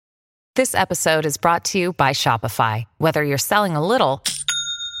This episode is brought to you by Shopify. Whether you're selling a little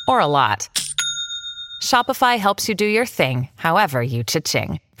or a lot, Shopify helps you do your thing, however you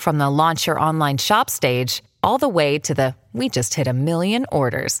cha-ching. From the launch your online shop stage, all the way to the we just hit 1 million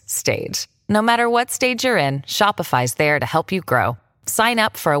orders stage. No matter what stage you're in, Shopify's there to help you grow. Sign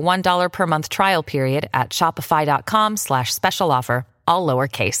up for a $1 per month trial period at shopify.com/special offer, all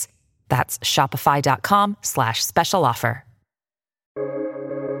lowercase. That's shopify.com/special offer.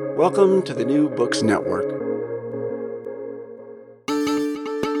 Welcome to the New Books Network.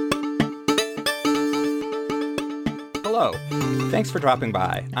 Hello. Thanks for dropping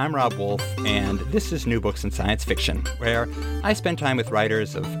by. I'm Rob Wolf, and this is New Books in Science Fiction, where I spend time with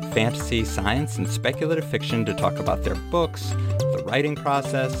writers of fantasy, science, and speculative fiction to talk about their books, the writing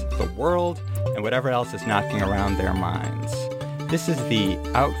process, the world, and whatever else is knocking around their minds. This is the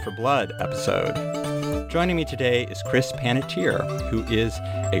Out for Blood episode. Joining me today is Chris Panettiere, who is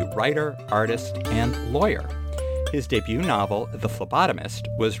a writer, artist, and lawyer. His debut novel, The Phlebotomist,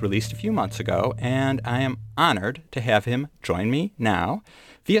 was released a few months ago, and I am honored to have him join me now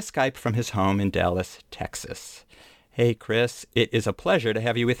via Skype from his home in Dallas, Texas. Hey, Chris, it is a pleasure to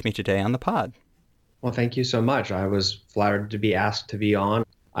have you with me today on the pod. Well, thank you so much. I was flattered to be asked to be on.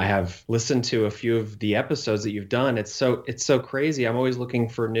 I have listened to a few of the episodes that you've done. It's so crazy. I'm always looking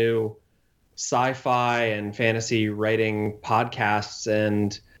for new sci-fi and fantasy writing podcasts,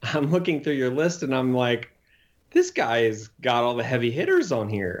 and I'm looking through your list and I'm like, this guy has got all the heavy hitters on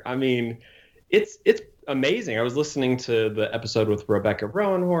here. I mean, it's amazing. I was listening to the episode with Rebecca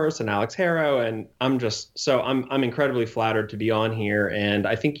Roanhorse and Alex Harrow, and I'm incredibly flattered to be on here, and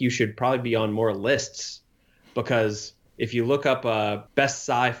I think you should probably be on more lists, because if you look up best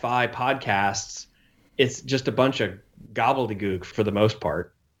sci-fi podcasts, it's just a bunch of gobbledygook for the most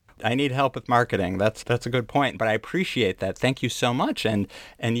part. I need help with marketing. That's a good point, but I appreciate that. Thank you so much. And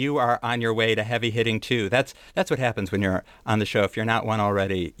you are on your way to heavy hitting too. That's what happens when you're on the show. If you're not one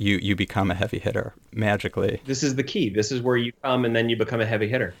already, you become a heavy hitter magically. This is the key. This is where you come and then you become a heavy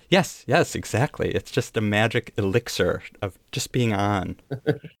hitter. Yes, exactly. It's just a magic elixir of just being on.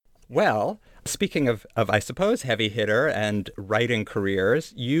 Well, speaking of I suppose heavy hitter and writing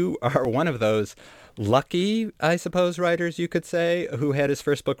careers, you are one of those lucky, I suppose, writers, you could say, who had his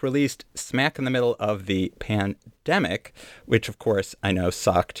first book released smack in the middle of the pandemic, which, of course, I know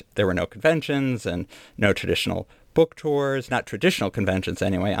sucked. There were no conventions and no traditional book tours, not traditional conventions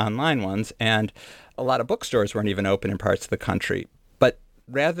anyway, online ones, and a lot of bookstores weren't even open in parts of the country. But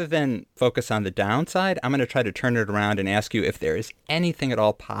rather than focus on the downside, I'm going to try to turn it around and ask you if there is anything at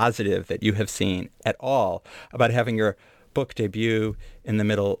all positive that you have seen at all about having your book debut in the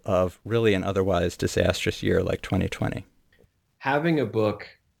middle of really an otherwise disastrous year like 2020. Having a book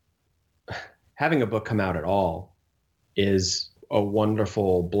come out at all is a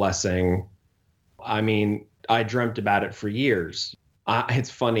wonderful blessing. I mean, I dreamt about it for years. It's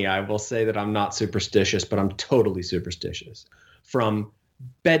funny, I will say that I'm not superstitious, but I'm totally superstitious. From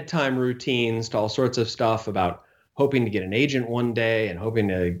bedtime routines to all sorts of stuff about hoping to get an agent one day and hoping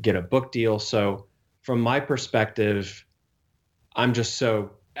to get a book deal. So from my perspective, I'm just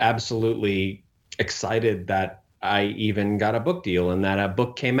so absolutely excited that I even got a book deal and that a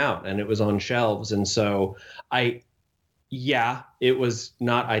book came out and it was on shelves. And so it was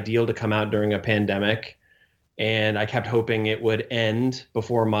not ideal to come out during a pandemic. And I kept hoping it would end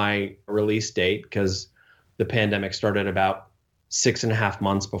before my release date, because the pandemic started about 6.5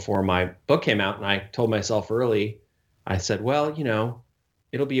 months before my book came out. And I told myself early, I said, well,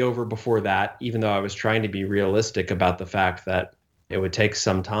 it'll be over before that, even though I was trying to be realistic about the fact that it would take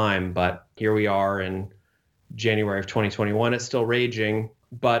some time. But here we are in January of 2021. It's still raging,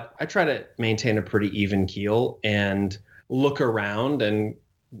 but I try to maintain a pretty even keel and look around, and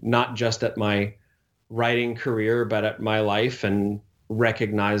not just at my writing career, but at my life, and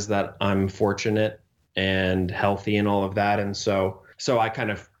recognize that I'm fortunate and healthy and all of that. And so I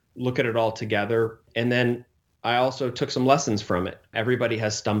kind of look at it all together. And then I also took some lessons from it. Everybody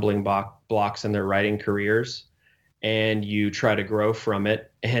has stumbling blocks in their writing careers, and you try to grow from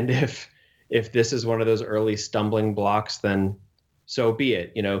it. And if this is one of those early stumbling blocks, then so be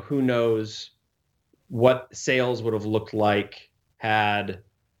it. Who knows what sales would have looked like had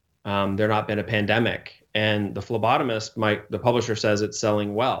there not been a pandemic. And The Phlebotomist, the publisher says it's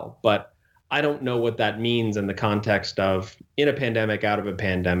selling well, but I don't know what that means in the context of in a pandemic, out of a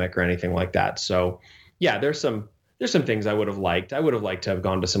pandemic, or anything like that. So yeah, there's some things I would have liked. I would have liked to have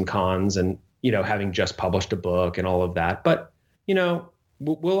gone to some cons and, having just published a book and all of that. But,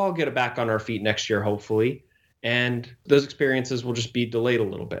 we'll all get back on our feet next year, hopefully. And those experiences will just be delayed a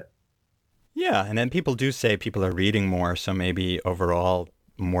little bit. Yeah. And then people do say people are reading more. So maybe overall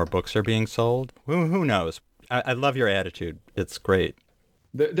more books are being sold. Who knows? I love your attitude. It's great.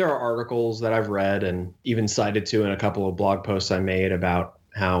 There are articles that I've read and even cited to in a couple of blog posts I made about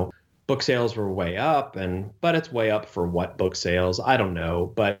how book sales were way up, but it's way up for what book sales? I don't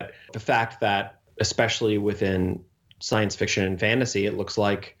know. But the fact that, especially within science fiction and fantasy, it looks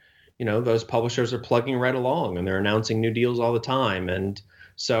like, those publishers are plugging right along and they're announcing new deals all the time. And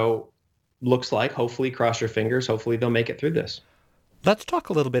so looks like, hopefully, cross your fingers, hopefully they'll make it through this. Let's talk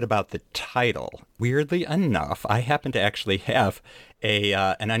a little bit about the title. Weirdly enough, I happen to actually have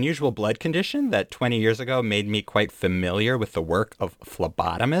an unusual blood condition that 20 years ago made me quite familiar with the work of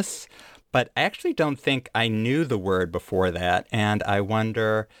phlebotomists, but I actually don't think I knew the word before that, and I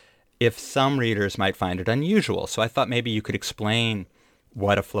wonder if some readers might find it unusual. So I thought maybe you could explain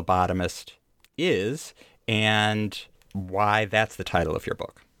what a phlebotomist is and why that's the title of your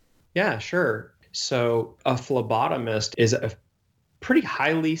book. Yeah, sure. So a phlebotomist is a pretty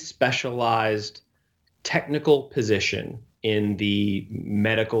highly specialized technical position in the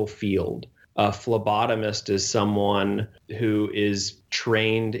medical field. A phlebotomist is someone who is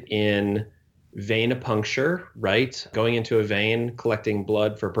trained in venipuncture, right? Going into a vein, collecting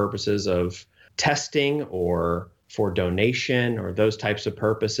blood for purposes of testing or for donation or those types of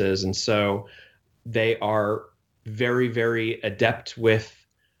purposes. And so they are very, very adept with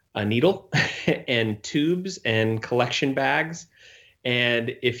a needle and tubes and collection bags.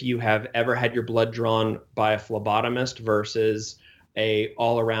 And if you have ever had your blood drawn by a phlebotomist versus a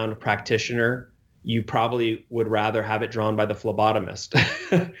all-around practitioner, you probably would rather have it drawn by the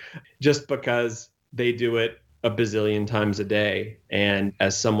phlebotomist just because they do it a bazillion times a day. And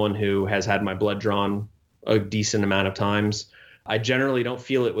as someone who has had my blood drawn a decent amount of times, I generally don't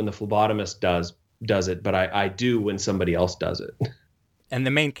feel it when the phlebotomist does it, but I do when somebody else does it. And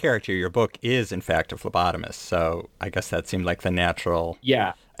the main character of your book is, in fact, a phlebotomist. So I guess that seemed like a natural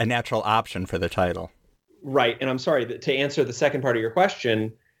option for the title. Right. And I'm sorry, to answer the second part of your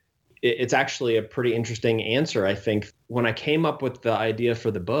question, it's actually a pretty interesting answer. I think when I came up with the idea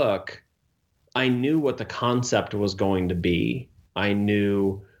for the book, I knew what the concept was going to be. I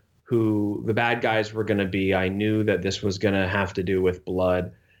knew who the bad guys were going to be. I knew that this was going to have to do with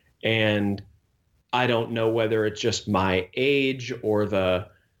blood. And I don't know whether it's just my age or the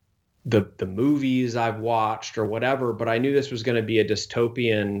movies I've watched or whatever, but I knew this was going to be a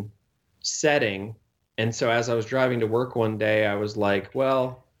dystopian setting. And so as I was driving to work one day, I was like,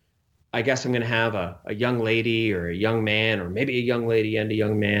 well, I guess I'm going to have a young lady or a young man, or maybe a young lady and a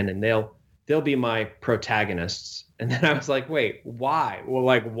young man, and they'll be my protagonists. And then I was like, wait, why? Well,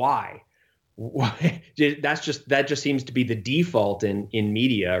 like, why? Why? That just seems to be the default in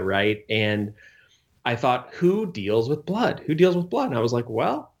media, right? And I thought, who deals with blood? Who deals with blood? And I was like,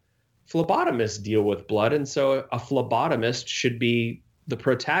 well, phlebotomists deal with blood. And so a phlebotomist should be the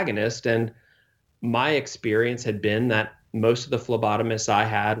protagonist. And my experience had been that most of the phlebotomists I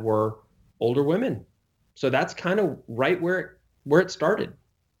had were older women. So that's kind of right where it started.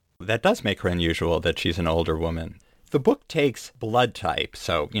 That does make her unusual that she's an older woman. The book takes blood type,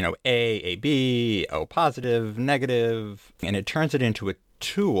 so, AB, O positive, negative, and it turns it into a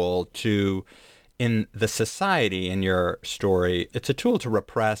tool to, in the society in your story, it's a tool to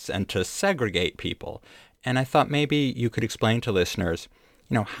repress and to segregate people. And I thought maybe you could explain to listeners,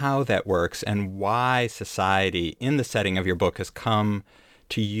 how that works and why society in the setting of your book has come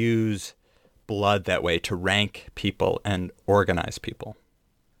to use blood that way to rank people and organize people.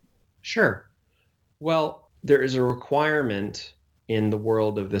 Sure. Well, there is a requirement in the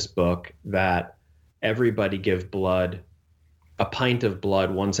world of this book that everybody give a pint of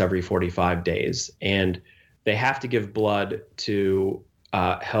blood once every 45 days. And they have to give blood to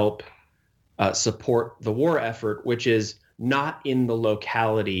help support the war effort, which is not in the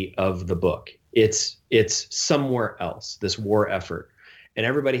locality of the book. It's somewhere else, this war effort. And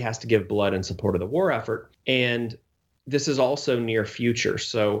everybody has to give blood in support of the war effort. And this is also near future.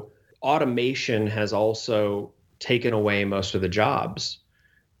 So automation has also taken away most of the jobs,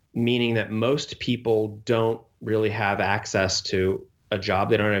 meaning that most people don't really have access to a job.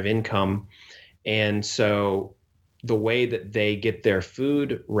 They don't have income. And so the way that they get their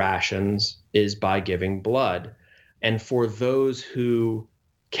food rations is by giving blood. And for those who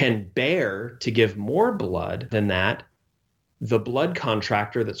can bear to give more blood than that, the blood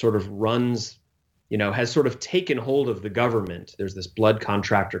contractor that sort of runs, has sort of taken hold of the government. There's this blood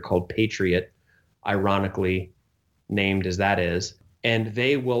contractor called Patriot, ironically named as that is, and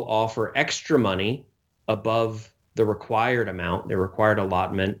they will offer extra money above the required amount, the required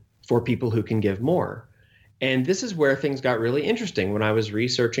allotment, for people who can give more. And this is where things got really interesting. When I was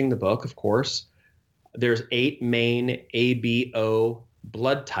researching the book, of course, there's 8 main ABO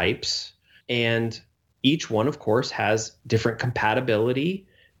blood types, and each one, of course, has different compatibility,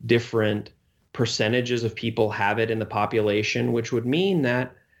 different percentages of people have it in the population, which would mean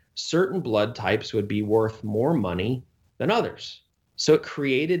that certain blood types would be worth more money than others. So it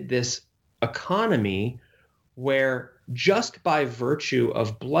created this economy where just by virtue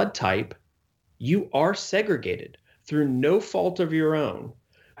of blood type, you are segregated through no fault of your own.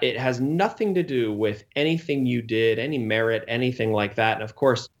 It has nothing to do with anything you did, any merit, anything like that. And of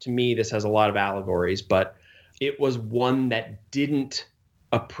course, to me, this has a lot of allegories, but it was one that didn't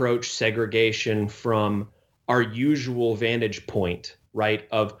approach segregation from our usual vantage point, right,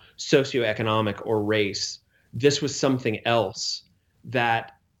 of socioeconomic or race. This was something else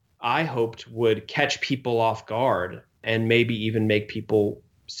that I hoped would catch people off guard and maybe even make people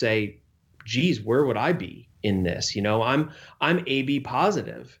say, geez, where would I be in this? You know, I'm AB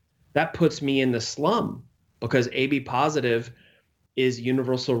positive. That puts me in the slum because AB positive is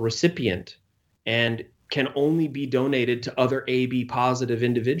universal recipient and can only be donated to other AB positive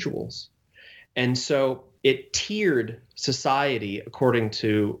individuals. And so it tiered society according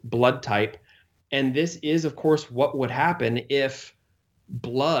to blood type. And this is, of course, what would happen if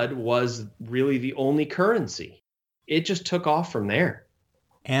blood was really the only currency. It just took off from there.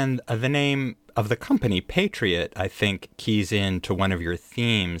 And the name of the company, Patriot, I think keys into one of your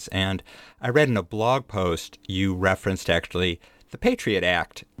themes. And I read in a blog post you referenced actually the Patriot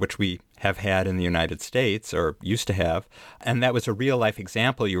Act, which we have had in the United States, or used to have. And that was a real-life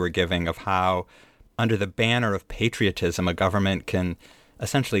example you were giving of how, under the banner of patriotism, a government can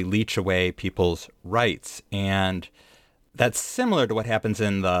essentially leech away people's rights. And that's similar to what happens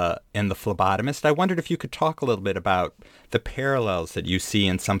in the Phlebotomist. I wondered if you could talk a little bit about the parallels that you see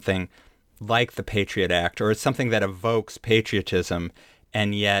in something like the Patriot Act, or something that evokes patriotism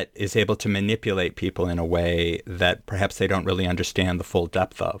and yet is able to manipulate people in a way that perhaps they don't really understand the full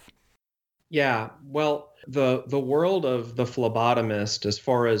depth of. Yeah, well, the world of the Phlebotomist, as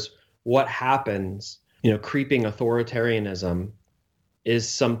far as what happens, creeping authoritarianism is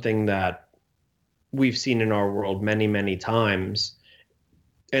something that we've seen in our world many, many times.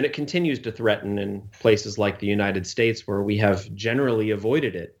 And it continues to threaten in places like the United States, where we have generally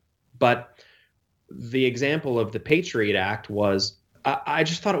avoided it. But the example of the Patriot Act was, I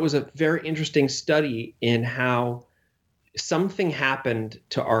just thought it was a very interesting study in how something happened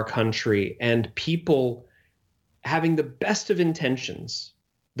to our country and people having the best of intentions,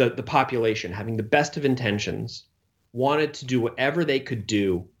 the population having the best of intentions, wanted to do whatever they could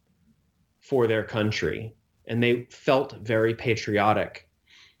do for their country. And they felt very patriotic.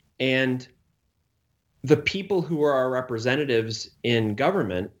 And the people who were our representatives in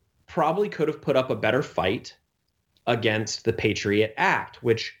government probably could have put up a better fight against the Patriot Act,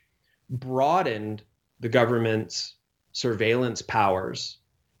 which broadened the government's surveillance powers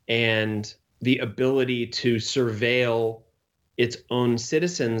and the ability to surveil its own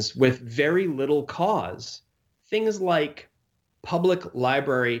citizens with very little cause. Things like public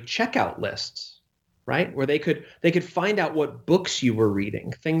library checkout lists, right? Where they could find out what books you were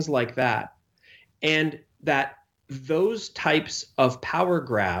reading, things like that. And that those types of power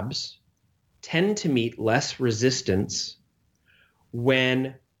grabs tend to meet less resistance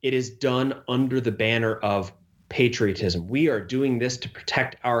when it is done under the banner of patriotism. We are doing this to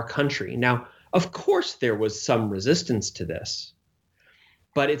protect our country. Now, of course, there was some resistance to this,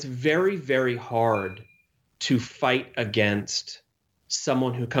 but it's very, very hard to fight against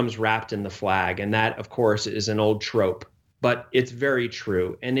someone who comes wrapped in the flag. And that, of course, is an old trope, but it's very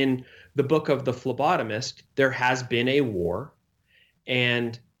true. And in the book of the Phlebotomist, there has been a war,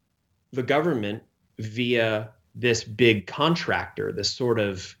 and the government, via this big contractor, this sort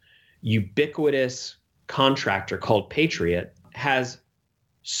of ubiquitous contractor called Patriot, has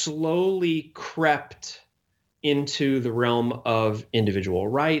slowly crept into the realm of individual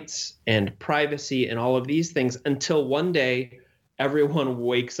rights and privacy and all of these things, until one day everyone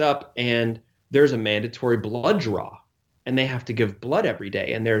wakes up and there's a mandatory blood draw and they have to give blood every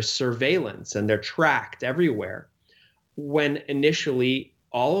day, and there's surveillance and they're tracked everywhere. When initially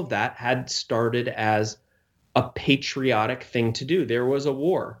all of that had started as a patriotic thing to do. There was a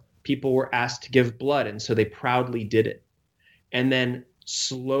war. People were asked to give blood, and so they proudly did it. And then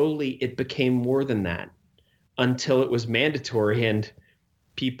slowly it became more than that, until it was mandatory, and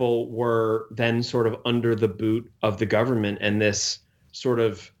people were then sort of under the boot of the government and this sort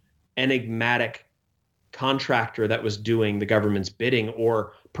of enigmatic contractor that was doing the government's bidding,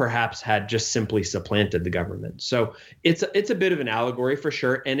 or perhaps had just simply supplanted the government. So it's a bit of an allegory for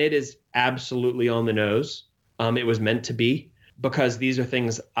sure, and it is absolutely on the nose. It was meant to be, because these are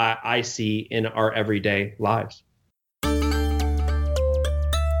things I see in our everyday lives.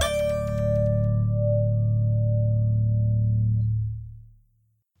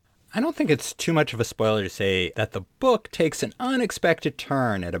 I don't think it's too much of a spoiler to say that the book takes an unexpected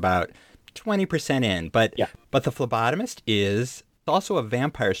turn at about 20% in. But The Phlebotomist is also a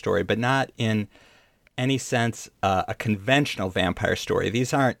vampire story, but not in any sense a conventional vampire story.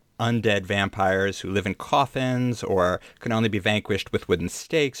 These aren't undead vampires who live in coffins or can only be vanquished with wooden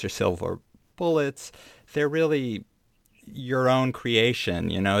stakes or silver bullets. They're really your own creation,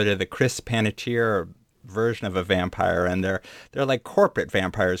 they're the Chris Panettiere version of a vampire, and they're like corporate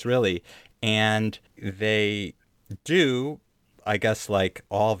vampires, really. And they do, I guess, like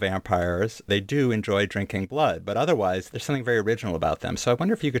all vampires, they do enjoy drinking blood, but otherwise there's something very original about them. So I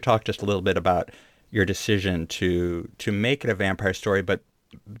wonder if you could talk just a little bit about your decision to make it a vampire story, but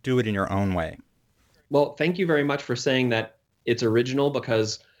do it in your own way. Well, thank you very much for saying that it's original,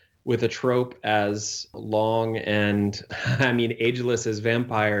 because with a trope as long and, ageless as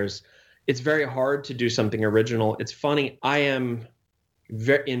vampires, it's very hard to do something original. It's funny, I am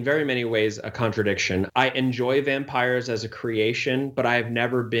in very many ways a contradiction. I enjoy vampires as a creation, but I have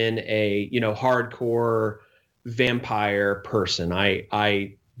never been a, hardcore vampire person.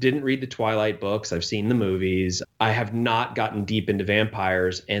 I didn't read the Twilight books. I've seen the movies. I have not gotten deep into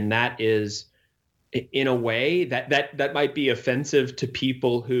vampires. And that is, in a way, that might be offensive to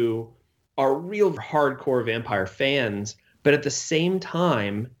people who are real hardcore vampire fans. But at the same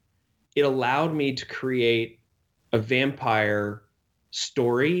time, it allowed me to create a vampire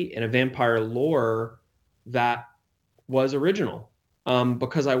story and a vampire lore that was original,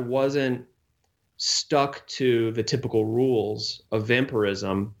 because I wasn't stuck to the typical rules of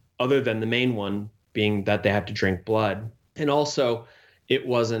vampirism, other than the main one being that they have to drink blood. And also, it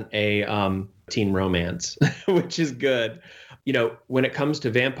wasn't a teen romance, which is good. When it comes to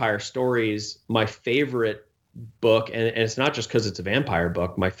vampire stories, my favorite book, and it's not just because it's a vampire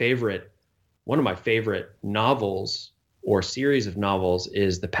book, one of my favorite novels or series of novels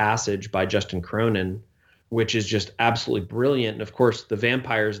is The Passage by Justin Cronin, which is just absolutely brilliant. And of course, the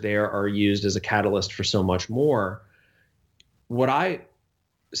vampires there are used as a catalyst for so much more. What I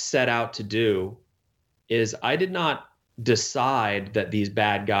set out to do is I did not decide that these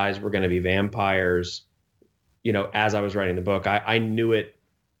bad guys were going to be vampires, as I was writing the book. I knew it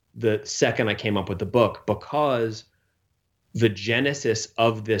the second I came up with the book, because the genesis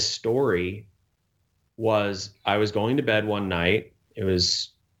of this story was I was going to bed one night. It was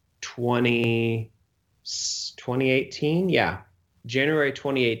 2018. Yeah. January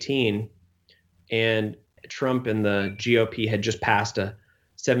 2018. And Trump and the GOP had just passed a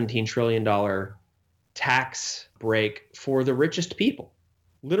 $17 trillion tax break for the richest people.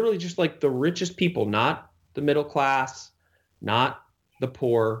 Literally just like the richest people, not the middle class, not the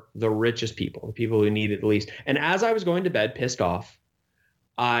poor, the richest people, the people who need it the least. And as I was going to bed, pissed off,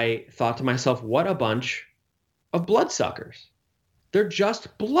 I thought to myself, what a bunch of bloodsuckers. They're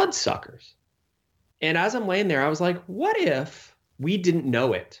just bloodsuckers. And as I'm laying there, I was like, what if we didn't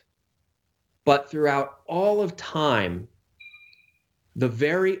know it, but throughout all of time, the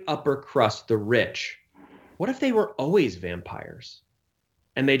very upper crust, the rich, what if they were always vampires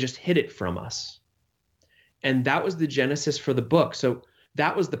and they just hid it from us? And that was the genesis for the book. So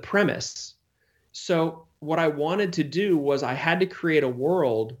that was the premise. So what I wanted to do was I had to create a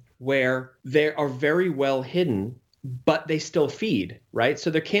world where they are very well hidden, but they still feed, right? So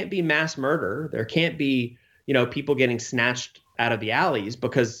there can't be mass murder. There can't be, people getting snatched out of the alleys,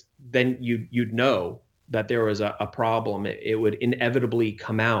 because then you'd know that there was a problem. It would inevitably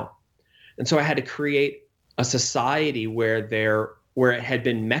come out. And so I had to create a society where it had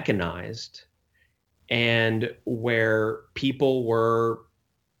been mechanized, and where people were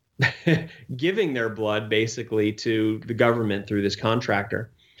giving their blood basically to the government through this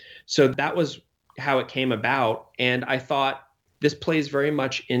contractor. So that was how it came about. And I thought this plays very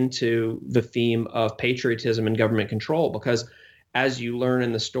much into the theme of patriotism and government control, because as you learn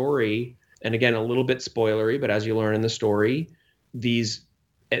in the story, and again, a little bit spoilery, but as you learn in the story, these,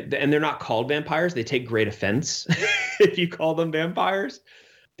 and they're not called vampires, they take great offense if you call them vampires.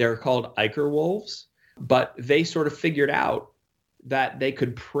 They're called Ichor wolves, but they sort of figured out that they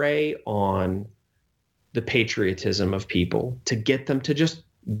could prey on the patriotism of people to get them to just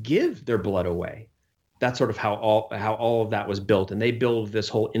give their blood away. That's sort of how all of that was built. And they build this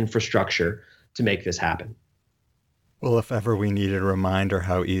whole infrastructure to make this happen. Well, if ever we needed a reminder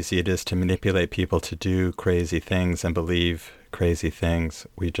how easy it is to manipulate people to do crazy things and believe crazy things,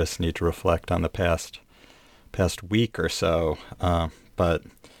 we just need to reflect on the past week or so. But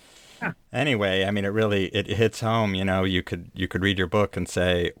anyway, it hits home. You could read your book and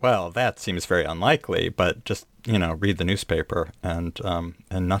say, well, that seems very unlikely, but just read the newspaper, and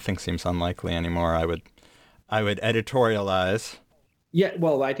nothing seems unlikely anymore. I would editorialize Yeah,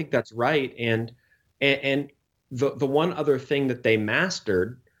 well, I think that's right. And the one other thing that they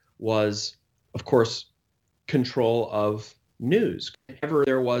mastered was, of course, control of news. Whenever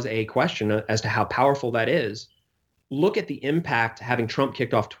there was a question as to how powerful that is, look at the impact having Trump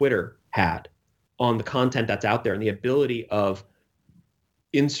kicked off Twitter had on the content that's out there and the ability of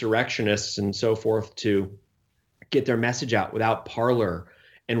insurrectionists and so forth to get their message out without Parler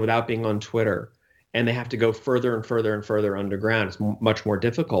and without being on Twitter. And they have to go further and further and further underground. It's much more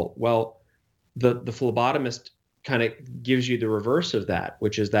difficult. Well, the phlebotomist kind of gives you the reverse of that,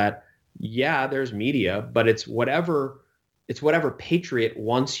 which is that, yeah, there's media, but it's whatever Patriot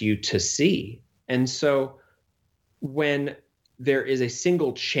wants you to see. And so when there is a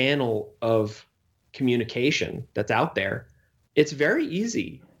single channel of communication that's out there, it's very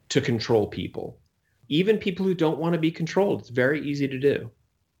easy to control people. Even people who don't want to be controlled, it's very easy to do.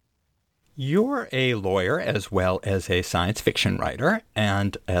 You're a lawyer as well as a science fiction writer,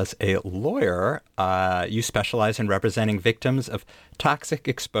 and as a lawyer, you specialize in representing victims of toxic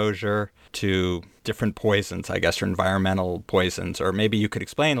exposure to different poisons, I guess, or environmental poisons, or maybe you could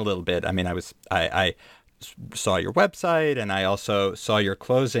explain a little bit. I mean, I saw your website, and I also saw your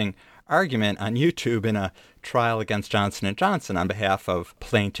closing argument on YouTube in a trial against Johnson & Johnson on behalf of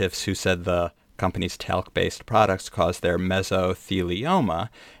plaintiffs who said the company's talc-based products caused their mesothelioma.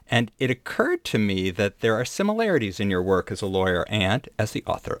 And it occurred to me that there are similarities in your work as a lawyer and as the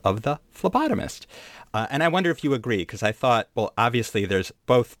author of The Phlebotomist. And I wonder if you agree, because I thought, well, obviously there's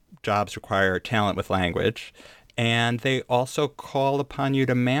both jobs require talent with language, and they also call upon you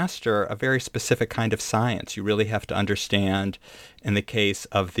to master a very specific kind of science. You really have to understand, in the case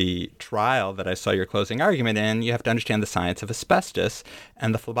of the trial that I saw your closing argument in, you have to understand the science of asbestos.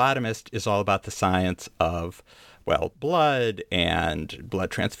 And the phlebotomist is all about the science of, well, blood and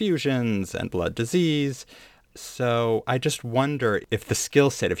blood transfusions and blood disease. So I just wonder if the skill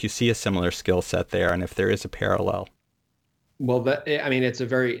set, if you see a similar skill set there, and if there is a parallel. Well, it's a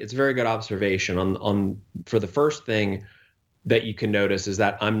very good observation. On for the first thing that you can notice is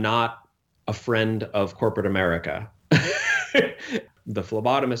that I'm not a friend of corporate America. The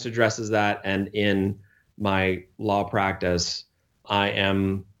phlebotomist addresses that, and in my law practice, I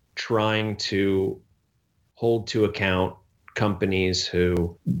am trying to hold to account companies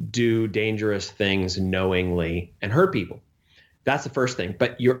who do dangerous things knowingly and hurt people. That's the first thing.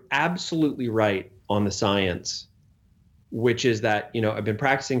 But you're absolutely right on the science, which is that, I've been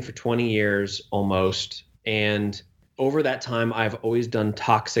practicing for 20 years almost. And over that time, I've always done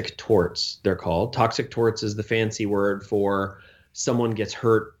toxic torts, they're called. Toxic torts is the fancy word for someone gets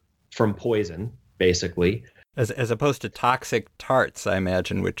hurt from poison, basically. As opposed to toxic tarts, I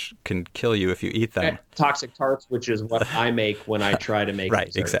imagine, which can kill you if you eat them. Toxic tarts, which is what I make when I try to make right,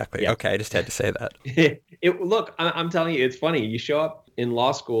 dessert. Exactly. Yeah. Okay, I just had to say that. Look, I'm telling you, it's funny. You show up in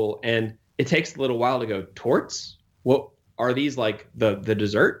law school, and it takes a little while to go, torts? What are these, like the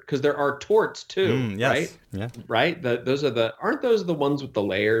dessert? Because there are torts too, yes. Right? Yeah. Right? Aren't those the ones with the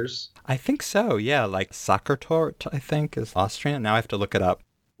layers? I think so. Yeah, like Sackertort, I think, is Austrian. Now I have to look it up.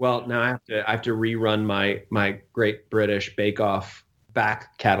 Well, now I have to rerun my Great British Bake Off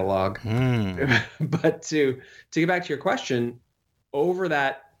back catalog. But to get back to your question, over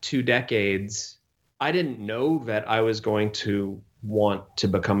that 2 decades, I didn't know that I was going to want to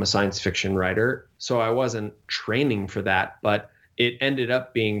become a science fiction writer, so I wasn't training for that. But it ended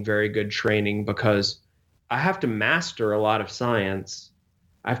up being very good training, because I have to master a lot of science.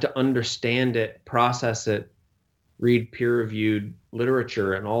 I have to understand it, process it, read peer-reviewed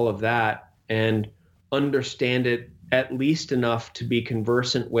literature and all of that, and understand it at least enough to be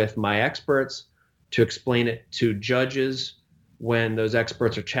conversant with my experts, to explain it to judges when those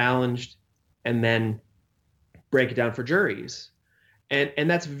experts are challenged, and then break it down for juries. And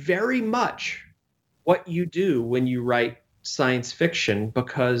that's very much what you do when you write science fiction,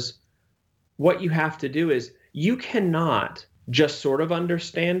 because what you have to do is you cannot just sort of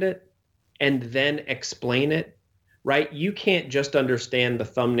understand it and then explain it. Right? You can't just understand the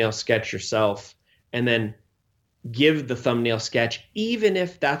thumbnail sketch yourself and then give the thumbnail sketch, even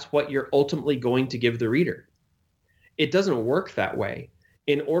if that's what you're ultimately going to give the reader. It doesn't work that way.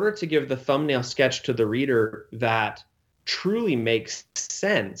 In order to give the thumbnail sketch to the reader that truly makes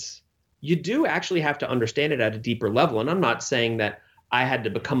sense, you do actually have to understand it at a deeper level. And I'm not saying that I had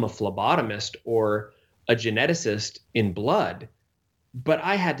to become a phlebotomist or a geneticist in blood, but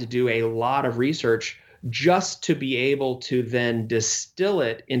I had to do a lot of research just to be able to then distill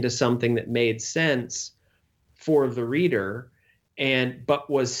it into something that made sense for the reader, but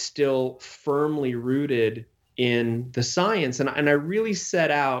was still firmly rooted in the science. And I really set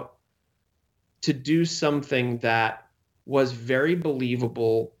out to do something that was very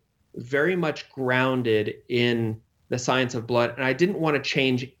believable, very much grounded in the science of blood. And I didn't want to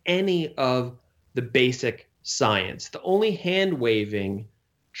change any of the basic science. The only hand waving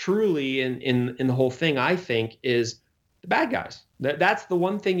truly in the whole thing, I think, is the bad guys. That's the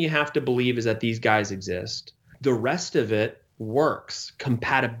one thing you have to believe, is that these guys exist. The rest of it works.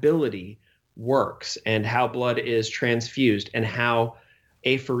 Compatibility works, and how blood is transfused, and how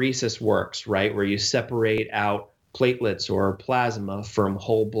apheresis works, right? Where you separate out platelets or plasma from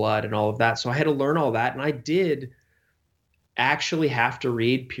whole blood and all of that. So I had to learn all that. And I did actually have to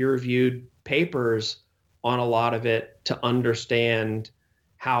read peer-reviewed papers on a lot of it to understand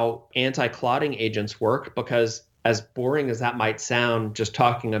how anti-clotting agents work, because as boring as that might sound, just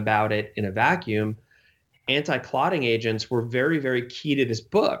talking about it in a vacuum, anti-clotting agents were very, very key to this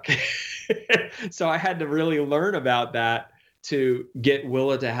book. So I had to really learn about that to get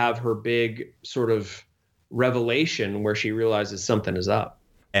Willa to have her big sort of revelation where she realizes something is up.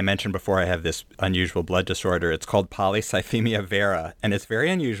 I mentioned before I have this unusual blood disorder. It's called polycythemia vera, and it's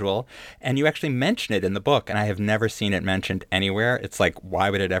very unusual. And you actually mention it in the book, and I have never seen it mentioned anywhere. It's like, why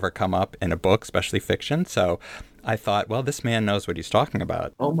would it ever come up in a book, especially fiction? So I thought, well, this man knows what he's talking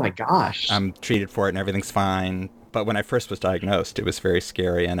about. Oh my gosh. I'm treated for it and everything's fine. But when I first was diagnosed, it was very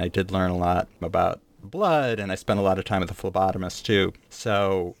scary, and I did learn a lot about blood, and I spent a lot of time with a phlebotomist too.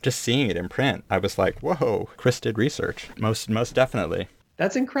 So just seeing it in print, I was like, whoa, Chris did research. Most definitely.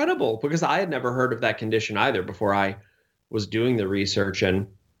 That's incredible, because I had never heard of that condition either before I was doing the research, and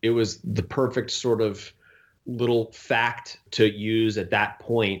it was the perfect sort of little fact to use at that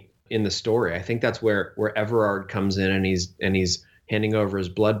point in the story. I think that's where Everard comes in, and he's handing over his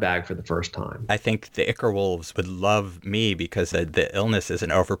blood bag for the first time. I think the Ichor wolves would love me because the illness is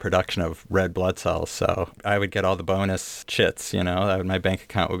an overproduction of red blood cells. So I would get all the bonus chits, my bank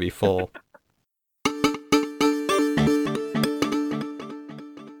account would be full.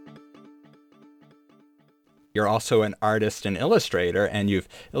 You're also an artist and illustrator, and you've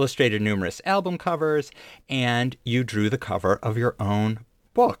illustrated numerous album covers, and you drew the cover of your own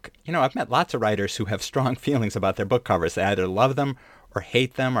book. I've met lots of writers who have strong feelings about their book covers. They either love them or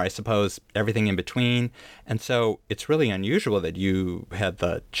hate them, or I suppose everything in between. And so it's really unusual that you had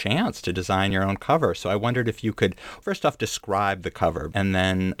the chance to design your own cover. So I wondered if you could first off describe the cover and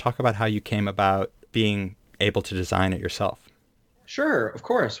then talk about how you came about being able to design it yourself. Sure, of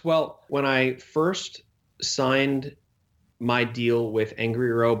course. Well, when I first signed my deal with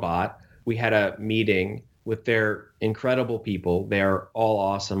Angry Robot, we had a meeting with their incredible people. They're all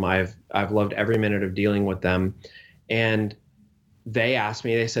awesome. I've loved every minute of dealing with them. And they asked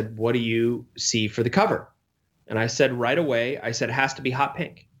me, they said, what do you see for the cover? And I said right away, it has to be hot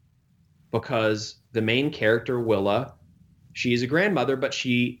pink, because the main character, Willa, she's a grandmother, but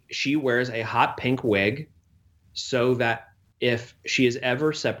she wears a hot pink wig so that if she is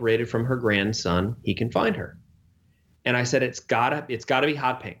ever separated from her grandson, he can find her. And I said, it's gotta be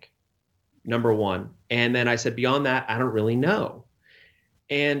hot pink, number one. And then I said, beyond that, I don't really know.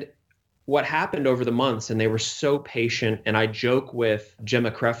 And what happened over the months, and they were so patient, and I joke with Gemma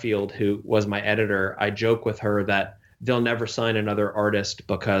Creffield, who was my editor, I joke with her that they'll never sign another artist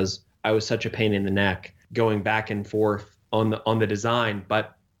because I was such a pain in the neck going back and forth on the design.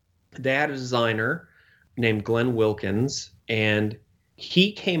 But they had a designer named Glenn Wilkins, and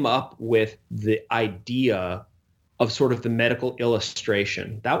he came up with the idea of sort of the medical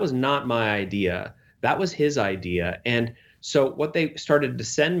illustration. That was not my idea. That was his idea. And so what they started to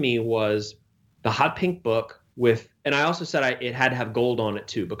send me was the hot pink book and I also said it had to have gold on it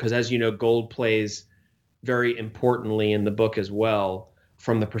too, because as you know, gold plays very importantly in the book as well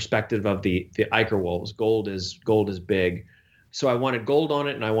from the perspective of the Ichor wolves. Gold is big. So I wanted gold on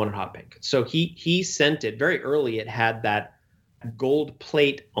it, and I wanted hot pink. So he sent it very early. It had that gold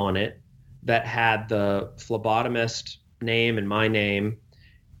plate on it that had the phlebotomist name and my name,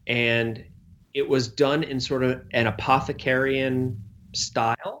 and it was done in sort of an apothecarian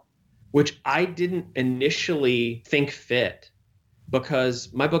style, which I didn't initially think fit,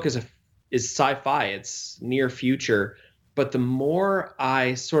 because my book is sci-fi. It's near future. But the more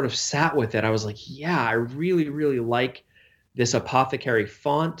I sort of sat with it, I was like, yeah, I really, really like this apothecary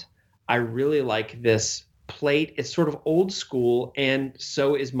font. I really like this plate. It's sort of old school, and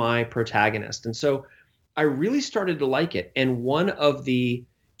so is my protagonist. And so I really started to like it. And one of the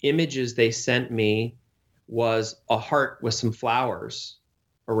images they sent me was a heart with some flowers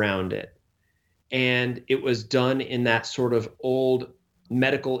around it. And it was done in that sort of old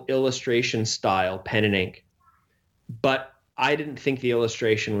medical illustration style, pen and ink. But I didn't think the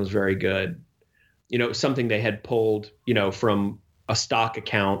illustration was very good. Something they had pulled, from a stock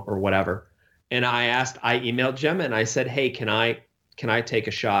account or whatever. And I emailed Gemma and I said, hey, can I take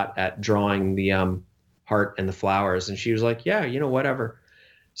a shot at drawing the heart and the flowers? And she was like, yeah, whatever.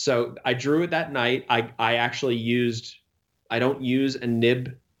 So I drew it that night. I actually I don't use a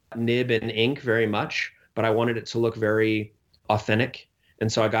nib and ink very much, but I wanted it to look very authentic. And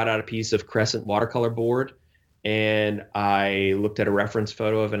so I got out a piece of Crescent watercolor board and I looked at a reference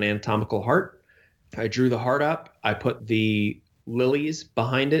photo of an anatomical heart. I drew the heart up. I put the lilies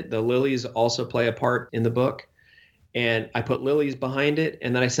behind it. The lilies also play a part in the book. And I put lilies behind it.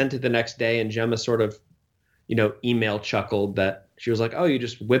 And then I sent it the next day and Gemma sort of, email chuckled that she was like, oh, you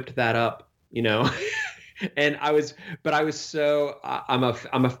just whipped that up, And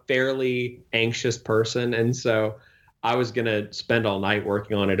I'm a fairly anxious person. And so I was going to spend all night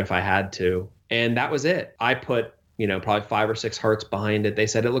working on it if I had to. And that was it. I put, probably 5 or 6 hearts behind it. They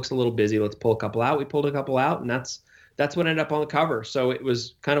said, it looks a little busy. Let's pull a couple out. We pulled a couple out and that's what ended up on the cover. So it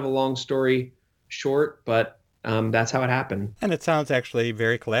was kind of a long story short, but that's how it happened. And it sounds actually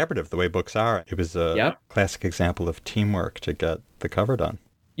very collaborative the way books are. It was a classic example of teamwork to get the cover done.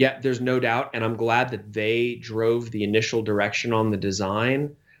 Yeah, there's no doubt. And I'm glad that they drove the initial direction on the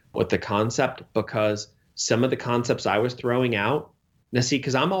design with the concept, because some of the concepts I was throwing out, now see,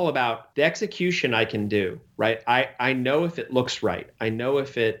 because I'm all about the execution I can do, right? I know if it looks right. I know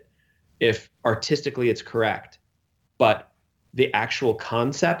if artistically it's correct, but the actual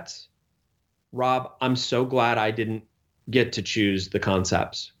concepts, Rob, I'm so glad I didn't get to choose the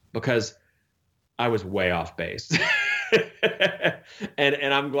concepts because I was way off base.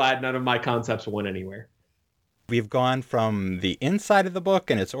 and I'm glad none of my concepts went anywhere. We've gone from the inside of the book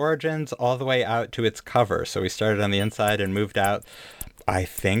and its origins all the way out to its cover. So we started on the inside and moved out. I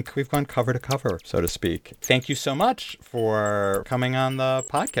think we've gone cover to cover, so to speak. Thank you so much for coming on the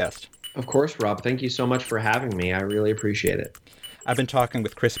podcast. Of course, Rob. Thank you so much for having me. I really appreciate it. I've been talking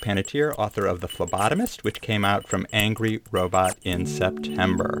with Chris Panettiere, author of The Phlebotomist, which came out from Angry Robot in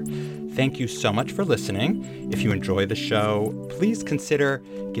September. Thank you so much for listening. If you enjoy the show, please consider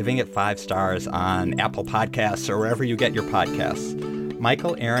giving it 5 stars on Apple Podcasts or wherever you get your podcasts.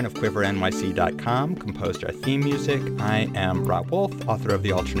 Michael Aaron of QuiverNYC.com composed our theme music. I am Rob Wolf, author of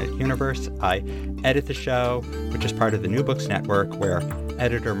The Alternate Universe. I edit the show, which is part of the New Books Network, where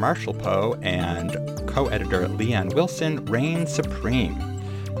editor Marshall Poe and co-editor Leanne Wilson reign supreme.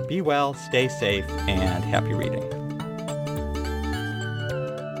 Be well, stay safe, and happy reading.